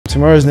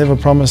Tomorrow is never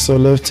promised, so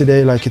live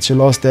today like it's your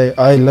last day.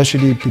 I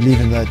literally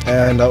believe in that,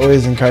 and I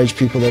always encourage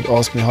people that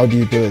ask me, how do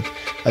you do it?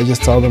 I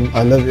just tell them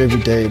I live every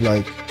day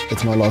like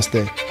it's my last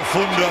day.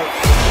 Mfundo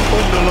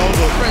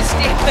Ndhlovu. For a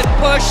step and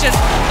push and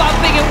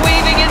bumping and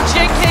weaving and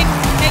jinking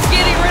and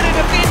getting rid of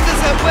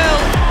defenders at will.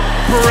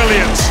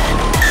 Brilliant.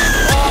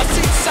 Oh,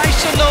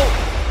 sensational.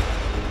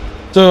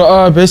 So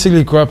I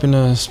basically grew up in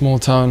a small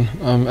town,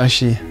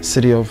 actually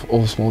city of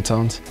all small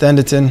towns,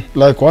 Standerton.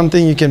 Like one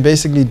thing you can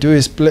basically do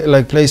is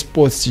play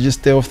sports to just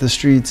stay off the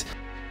streets.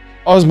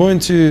 I was more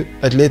into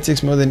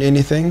athletics more than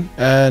anything,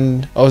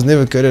 and I was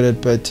never good at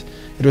it, but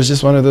it was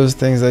just one of those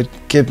things that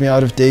kept me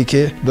out of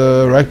daycare.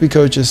 The rugby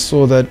coaches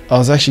saw that I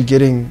was actually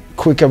getting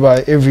quicker by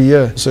every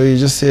year, so he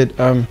just said,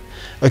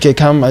 okay,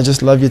 come, I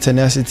just love your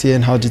tenacity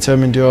and how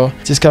determined you are.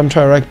 Just come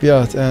try rugby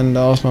out. And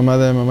I asked my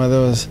mother, and my mother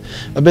was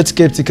a bit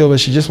skeptical, but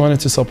she just wanted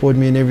to support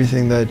me in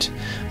everything that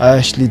I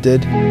actually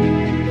did.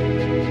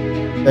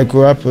 I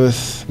grew up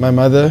with my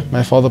mother.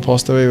 My father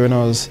passed away when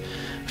I was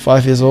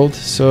 5 years old,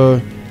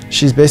 so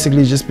she's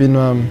basically just been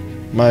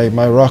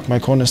my rock, my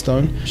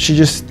cornerstone. She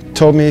just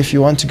told me, if you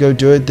want to go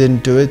do it, then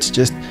do it.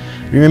 Just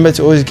remember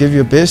to always give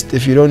your best.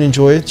 If you don't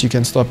enjoy it, you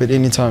can stop at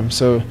any time.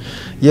 So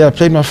yeah, I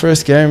played my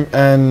first game,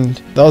 and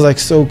that was like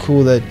so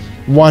cool that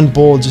one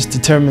ball just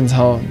determines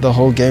how the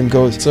whole game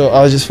goes. So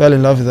I just fell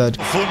in love with that.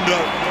 Mfundo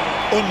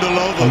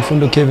Ndhlovu. I'm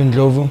Mfundo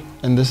Ndhlovu,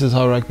 and this is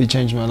how rugby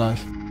changed my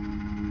life.